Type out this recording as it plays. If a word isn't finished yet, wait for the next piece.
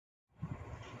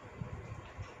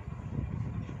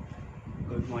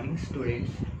Good morning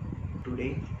students.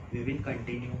 Today we will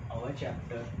continue our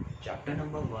chapter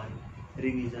number 1,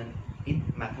 revision in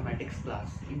mathematics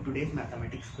class. In today's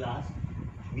mathematics class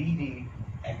we read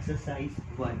exercise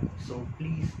 1. So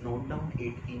please note down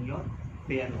it in your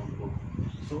fair notebook.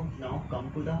 So now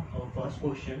come to the first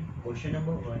question. Question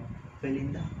number 1. Fill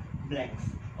in the blanks.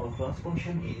 Our first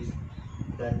question is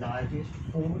the largest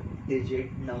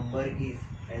 4-digit number is,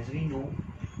 as we know,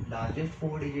 largest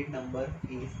 4-digit number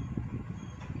is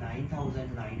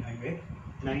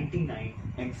 9999,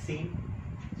 and same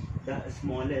the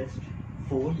smallest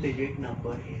 4-digit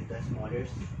number is, the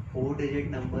smallest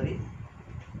 4-digit number is,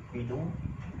 we know,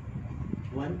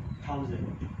 1000.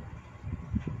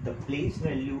 The place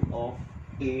value of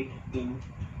 8 in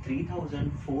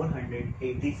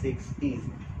 3486 is,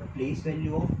 the place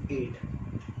value of 8,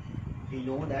 we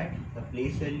know that the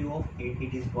place value of 8,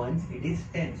 it is ones, it is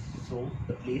tens, so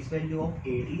the place value of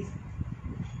 8 is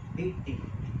 80.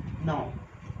 Now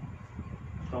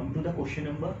come to the question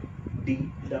number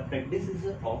D. The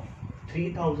predecessor of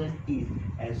 3000 is,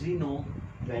 as we know,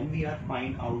 when we are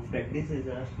find out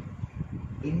predecessor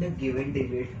in the given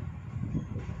digit,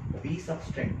 we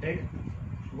subtracted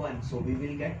 1, so we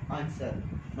will get answer.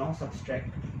 Now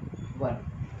subtract 1,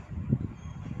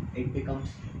 it becomes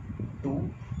 2,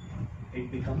 it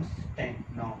becomes 10.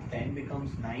 Now 10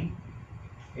 becomes 9,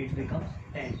 it becomes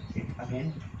 10, it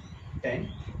again 10,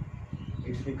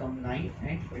 it's become 9,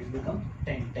 and it's become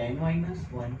 10. 10 minus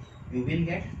 1, we will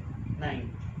get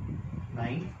 9.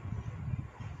 9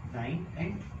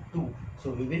 and 2,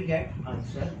 so we will get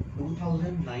answer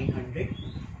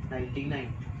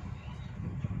 2999.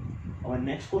 Our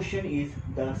next question is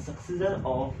the successor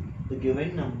of the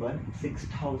given number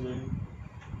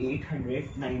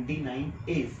 6899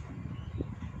 is.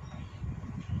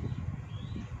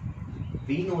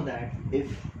 We know that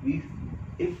if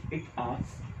it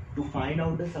asks to find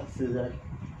out the successor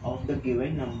of the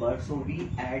given number, so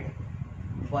we add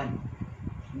 1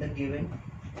 in the given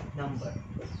number,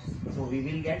 so we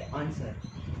will get answer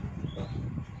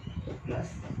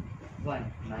plus 1.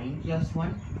 9 plus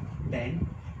 1, 10,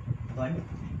 1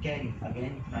 carry,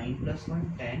 again 9 plus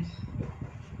 1, 10,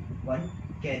 1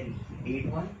 carry, 8,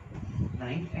 1,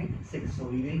 9 and 6, so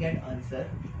we will get answer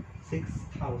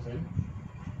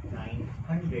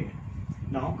 6900.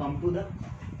 Now come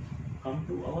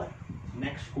to our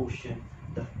next question.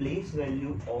 The place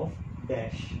value of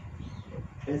dash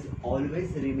is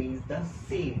always remains the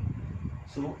same,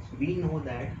 so we know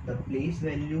that the place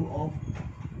value of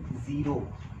 0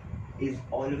 is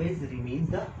always remains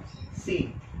the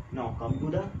same. Now come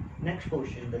to the next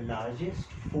question. The largest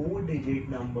 4-digit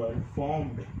number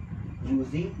formed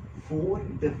using 4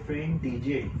 different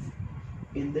digits.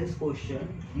 In this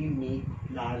question we make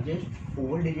largest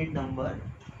 4-digit number,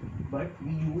 but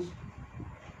we use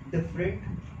different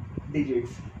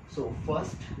digits. So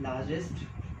first largest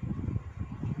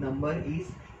number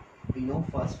is, we know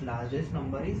first largest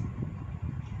number is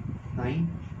 9,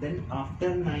 then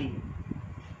after 9,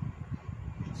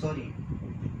 sorry,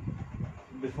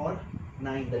 before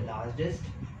 9 the largest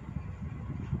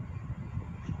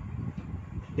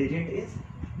digit is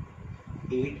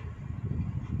 8,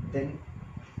 then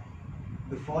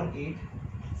before 8,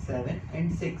 7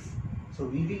 and 6, so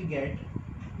we will get,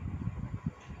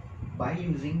 by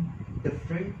using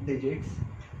different digits,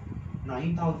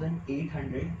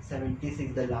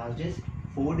 9876, the largest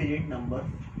 4-digit number,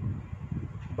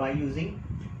 by using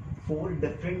 4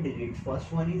 different digits. First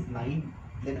one is 9,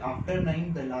 then after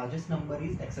 9 the largest number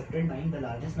is, accepted 9, the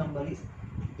largest number is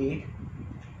 8,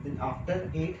 then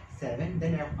after 8, 7,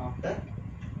 then after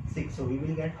 6, so we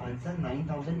will get answer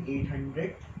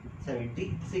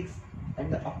 9876. And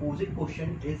the opposite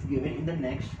question is given in the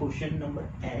next question number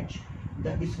H.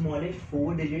 The smallest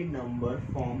 4-digit number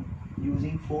formed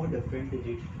using 4 different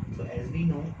digits. So as we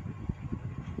know,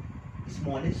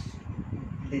 smallest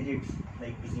digits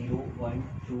like 0, 1,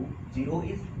 2, 0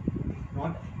 is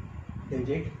not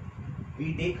digit.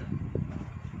 We take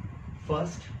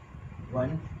first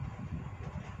 1,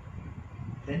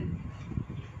 then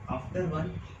after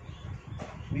 1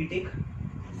 we take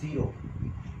 0,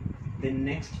 the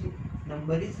next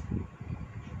number is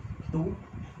 2,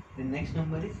 the next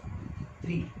number is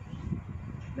 3.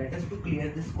 Let us to clear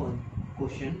this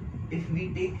question. If we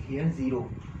take here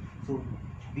 0, so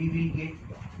we will get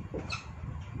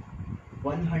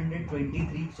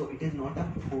 123, so it is not a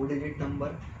 4-digit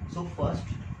number. So first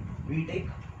we take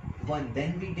 1,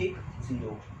 then we take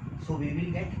 0, so we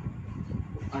will get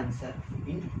answer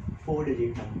in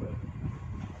 4-digit number.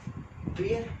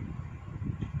 Clear?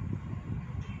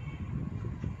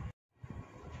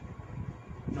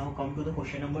 Now come to the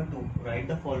question number 2. Write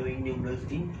the following numerals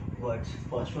in words.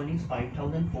 First one is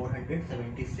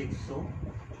 5476. So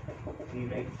we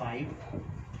write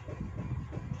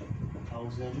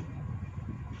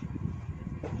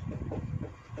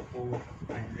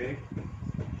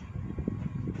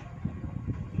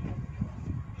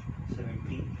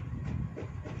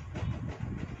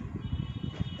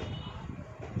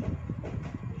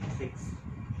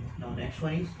Now next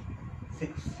one is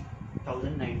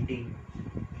 6019.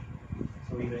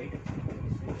 So we write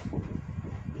 619.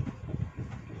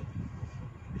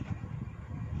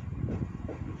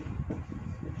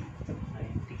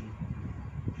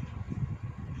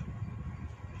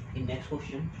 In next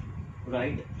question,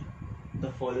 write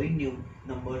the following new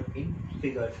number in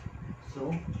figures.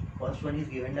 So first one is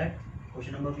given that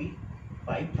question number B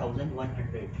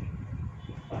 5100.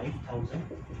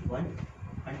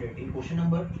 5100. In question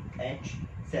number H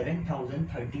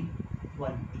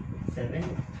 7031.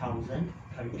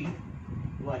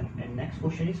 7031. And next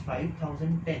question is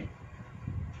 5010.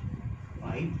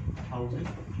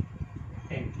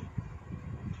 5010.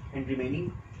 And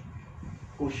remaining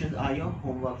questions are your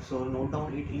homework. So note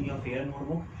down it in your fair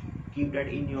notebook. Keep that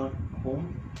in your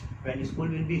home. When school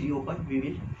will be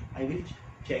reopened, I will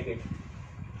check it.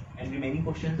 And remaining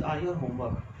questions are your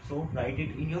homework. So write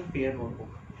it in your fair notebook.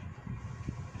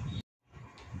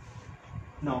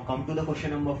 Now come to the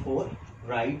question number 4.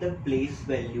 Write the place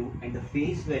value and the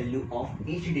face value of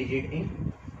each digit in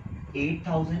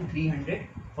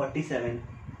 8347.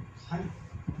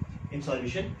 In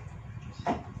solution,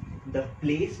 the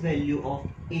place value of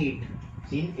 8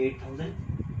 in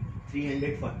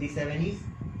 8347 is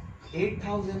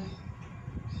 8000.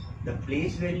 The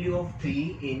place value of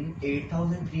 3 in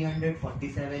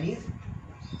 8347 is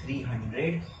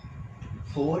 300.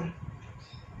 4,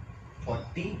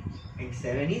 40 and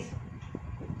 7 is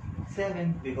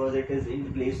 7 because it is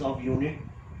in place of unit,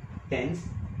 tens,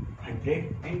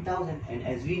 100 and 1000. And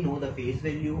as we know, the face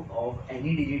value of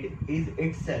any digit is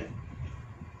itself.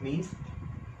 Means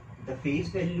the face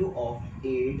value of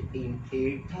 8 in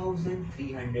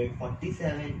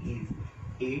 8347 is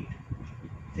 8,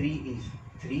 3 is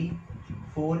 3,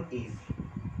 4 is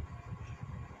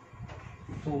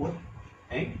 4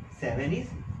 and 7 is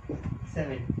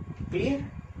 7. Clear?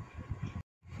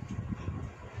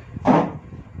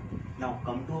 Now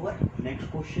come to our next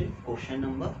question, question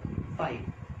number 5.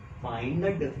 Find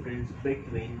the difference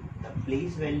between the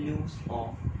place values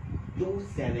of two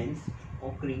sevens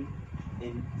occurring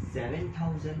in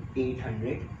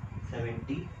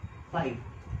 7875.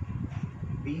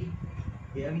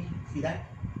 Here we see that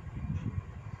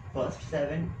first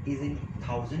 7 is in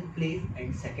thousand place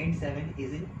and second 7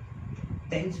 is in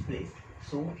tens place.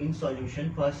 So in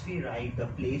solution, first we write the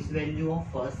place value of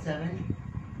first 7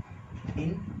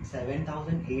 in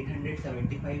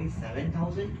 7875 is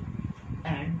 7000,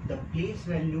 and the place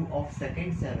value of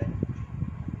second 7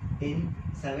 in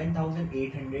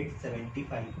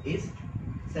 7875 is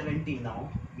 70. Now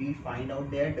we find out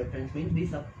their difference, means we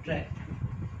subtract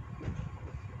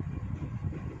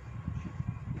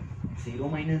 0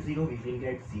 minus 0, we will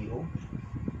get 0.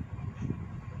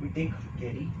 We take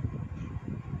carry,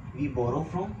 we borrow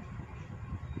from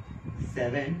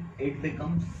 7, it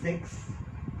becomes 6,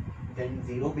 then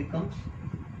 0 becomes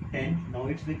 10, now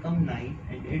it's become 9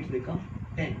 and it's become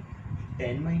 10.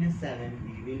 10 minus 7,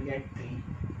 we will get 3.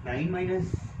 9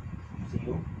 minus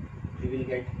 0, we will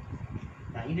get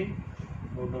 9 and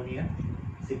note down here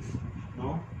 6.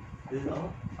 Now this is our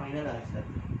final answer.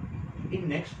 In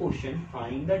next question,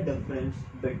 find the difference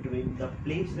between the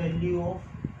place value of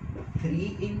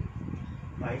 3 in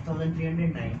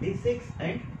 5396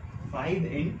 and 5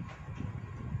 in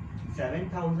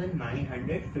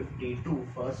 7952.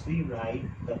 First we write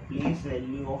the place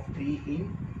value of 3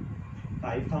 in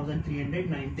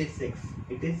 5396.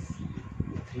 It is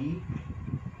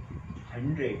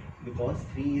 300 because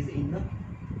 3 is in the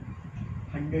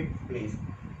 100th place,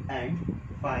 and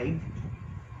 5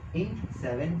 in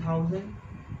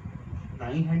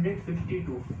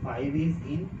 7952. 5 is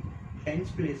in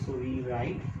tens place, so we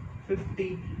write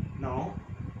 50. Now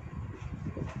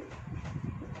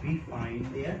we find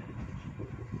their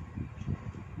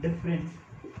difference.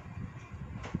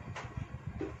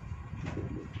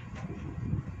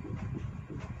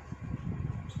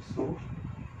 So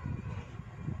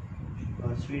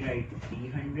first we write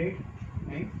 300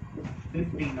 and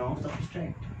 50. Now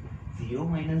subtract 0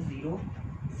 minus 0,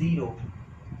 0.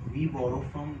 We borrow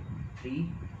from 3,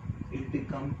 it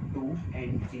becomes 2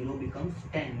 and 0 becomes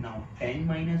 10. Now 10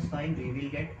 minus 5, we will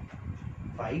get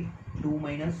 5. 2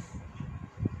 minus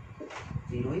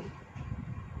 0 is,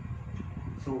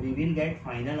 so we will get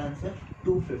final answer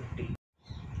 250.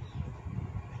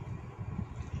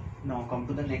 Now come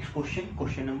to the next question.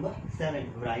 Question number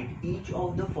 7. Write each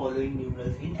of the following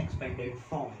numerals in expanded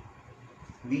form.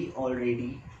 We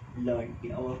already learned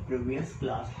in our previous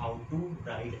class how to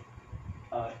write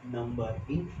a number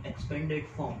in expanded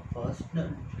form. First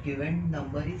given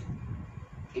number is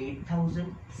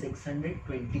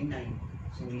 8629.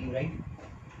 So we write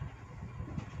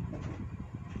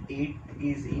 8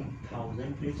 is in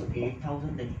thousand place, so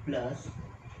 8000, then plus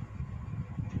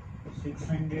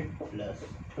 600 plus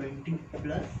 20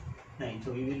 plus 9.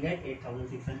 So we will get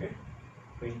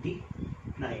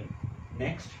 8629.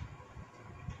 Next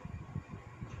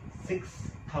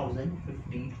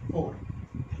 6054.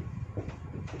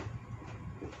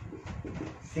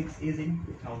 6 is in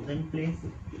thousand place,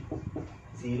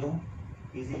 0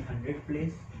 is in 100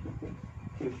 place,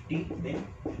 50 then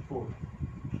 4.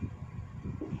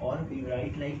 Or we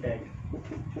write like that,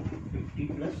 50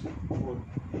 plus 4.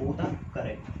 Both are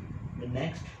correct. The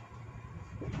next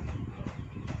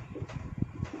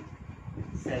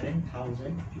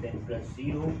 7000, then plus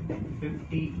 0, then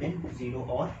 50, then 0,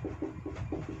 or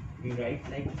we write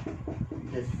like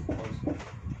this also.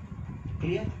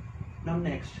 Clear? Now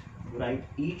next, write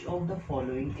each of the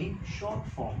following in short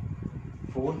form.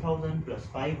 4000 plus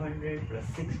 500 plus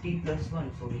 60 plus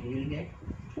 1. So we will get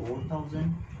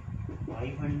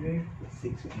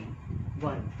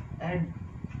 4561. Add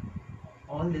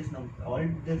all this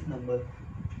number.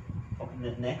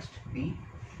 The next be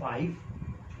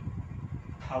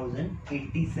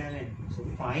 5087. So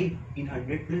 5 in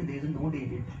 100 place, there is no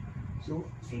digit. So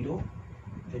 0,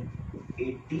 then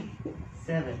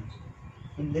 87.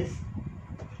 In this,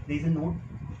 there is no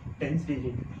tens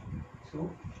digit. So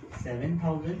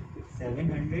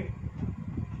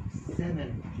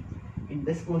 7707. In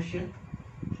this question,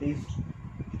 there is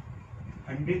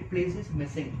 100 places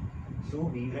missing. So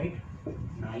we write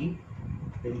 9.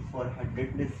 Then for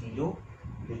 100 place 0,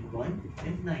 then 1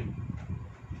 and 9.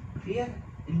 Clear?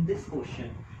 In this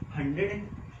question,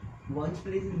 101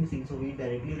 place is missing. So we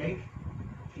directly write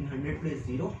in 100 place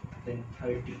 0, then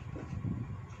 30.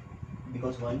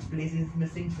 Because 1 place is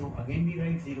missing, so again we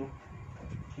write 0.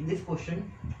 In this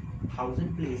question,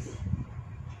 1000 place,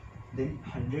 then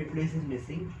 100 place is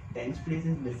missing, 10th place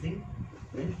is missing,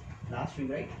 then last we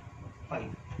write 5.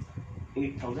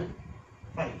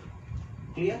 8005.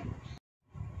 Clear?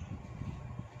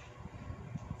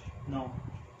 Now,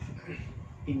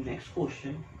 in next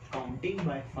question, counting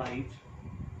by 5,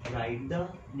 write the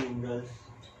numerals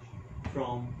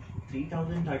from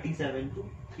 3037 to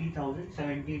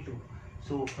 3072.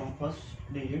 So from first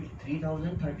digit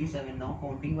 3037, now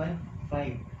counting by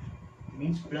 5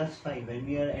 means plus 5. When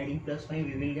we are adding plus 5,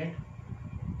 we will get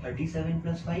 37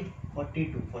 plus 5,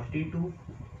 42. 42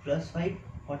 plus 5,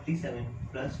 47.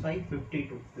 Plus 5,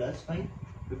 52. Plus 5,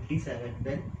 57.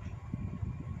 Then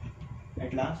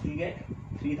at last we get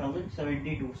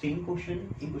 3072. Same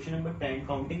question in question number 10,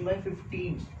 counting by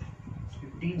 15s.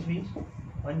 15s means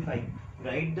 1 5.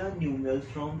 Write the numerals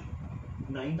from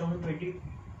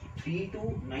 9023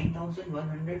 to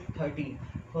 9113.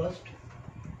 First,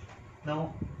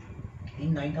 now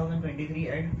in 9023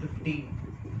 add 15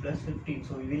 plus 15.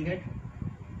 So we will get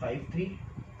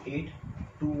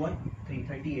 53821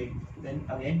 Then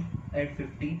again add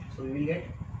 15. So we will get,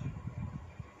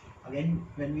 again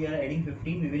when we are adding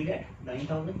 15, we will get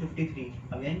 9053.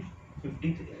 Again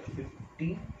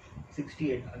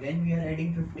 68. Again we are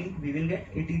adding 15, we will get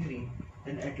 83.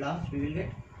 Then at last we will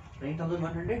get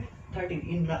 9113.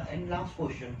 In last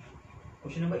question,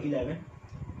 question number 11,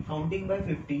 counting by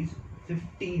 50s,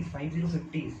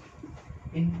 50s.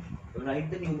 In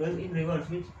write the numerals in reverse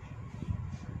means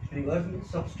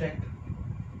subtract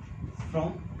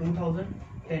from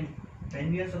 2010.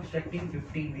 When we are subtracting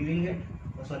 15, we will get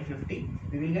 50,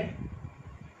 we will get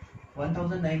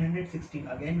 1916.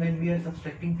 Again when we are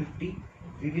subtracting 50,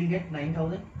 we will get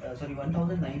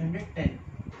 1910.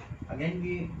 Again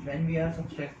when we are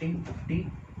subtracting 50,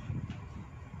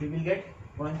 we will get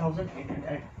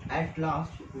 1800. At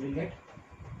last we will get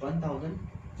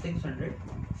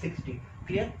 1660.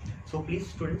 Clear? So please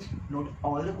students, note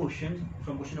all the questions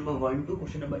from question number 1 to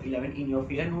question number 11 in your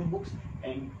fair notebooks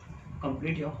and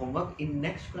complete your homework. In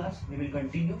next class we will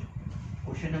continue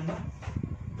question number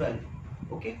 12.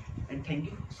 Okay, and thank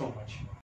you so much.